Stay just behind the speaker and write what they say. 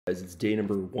Guys, it's day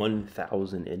number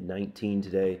 1019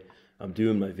 today. I'm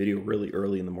doing my video really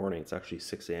early in the morning. It's actually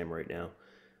 6 a.m. right now.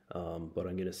 But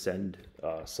I'm going to send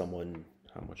someone,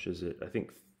 how much is it? I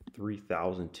think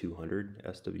 3,200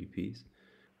 SWPs.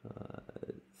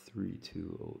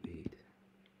 3208.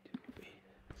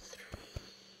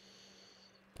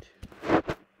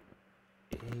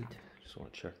 Just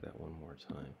want to check that one more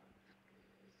time.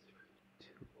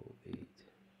 3208.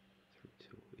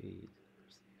 3208.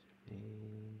 There's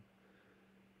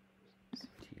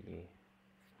the username.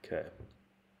 Okay.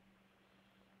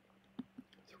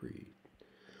 3.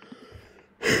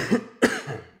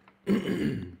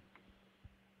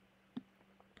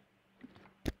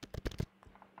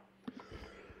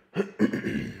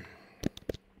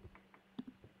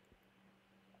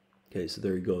 Okay, so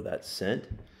there you go. That's sent.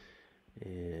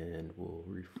 And we'll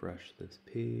refresh this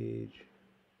page.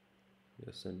 I'm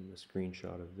going to send him a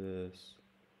screenshot of this.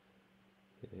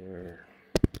 There.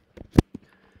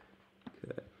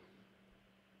 Okay.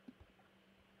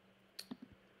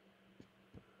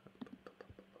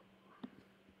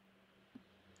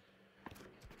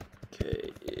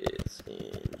 Okay, it's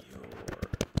in your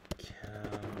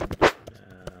account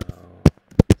now.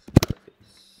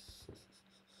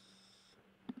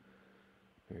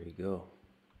 There you go.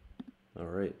 All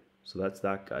right, so that's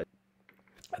that, guy.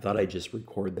 I thought I'd just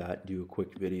record that, do a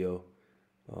quick video,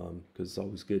 because it's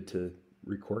always good to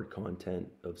record content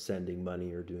of sending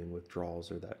money or doing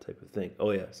withdrawals or that type of thing. Oh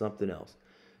yeah, something else.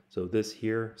 So this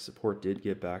here, support did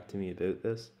get back to me about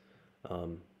this.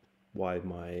 Why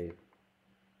my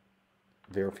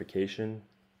verification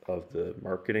of the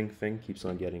marketing thing keeps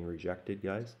on getting rejected,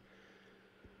 guys.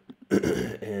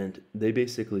 And they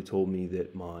basically told me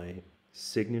that my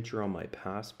signature on my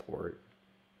passport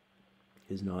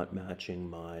is not matching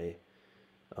my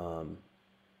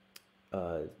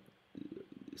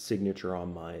signature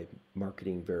on my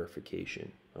marketing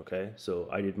verification. Okay, so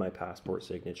I did my passport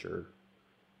signature,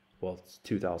 well, it's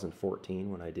 2014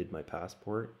 when I did my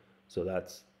passport, so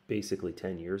that's basically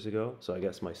 10 years ago. So I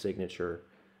guess my signature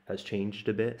has changed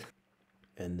a bit,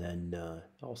 and then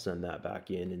I'll send that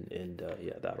back in, and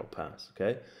yeah, that'll pass.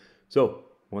 Okay, so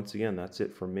once again, that's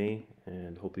it from me,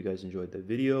 and hope you guys enjoyed the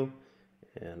video,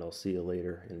 and I'll see you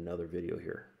later in another video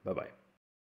here. Bye bye.